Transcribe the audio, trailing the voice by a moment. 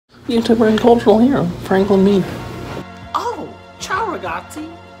YouTuber and cultural hero, Franklin Bean. Oh, ciao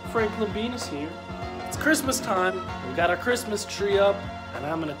ragazzi! Franklin Benis here. It's Christmas time. We've got our Christmas tree up, and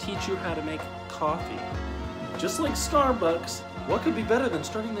I'm gonna teach you how to make coffee. Just like Starbucks, what could be better than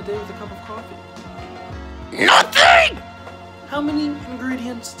starting the day with a cup of coffee? Nothing! How many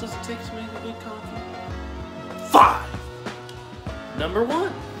ingredients does it take to make a good coffee? 5. Number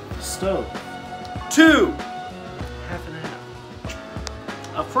 1, stove. 2, half and half.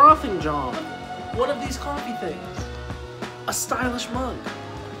 A frothing jar. One of these coffee things. A stylish mug.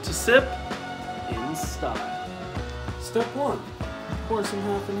 To sip in style. Step 1, pour some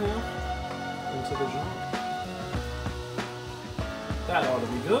half and half into the jar. That ought to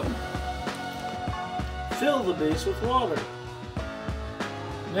be good. Fill the base with water.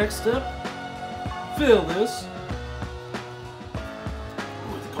 Next step, fill this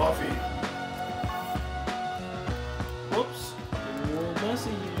with coffee. Whoops, getting a little messy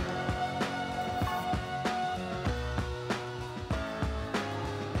here.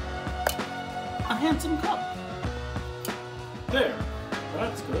 A handsome cup. There,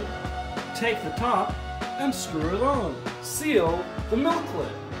 that's good. Take the top and screw it on. Seal the milk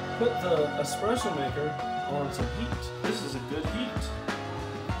lid. Put the espresso maker on some heat. This is a good heat.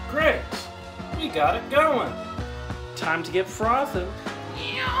 Great! We got it going! Time to get frothing.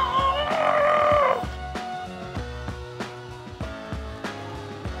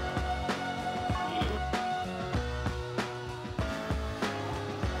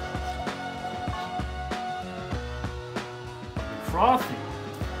 Frothy.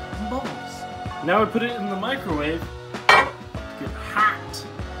 Bubbles. Now I put it in the microwave to get hot.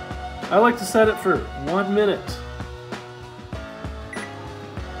 I like to set it for 1 minute.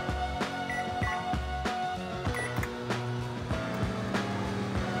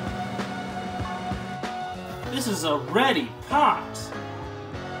 This is a ready pot.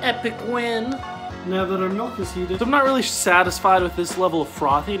 Epic win. Now that our milk is heated, I'm not really satisfied with this level of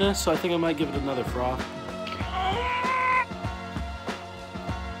frothiness, so I think I might give it another froth.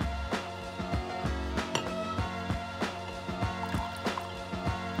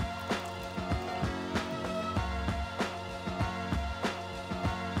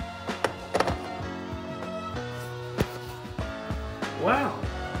 Wow,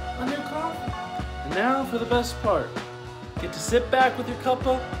 a new coffee. And now for the best part. Get to sit back with your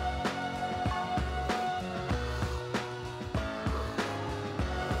cuppa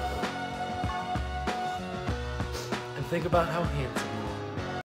and think about how handsome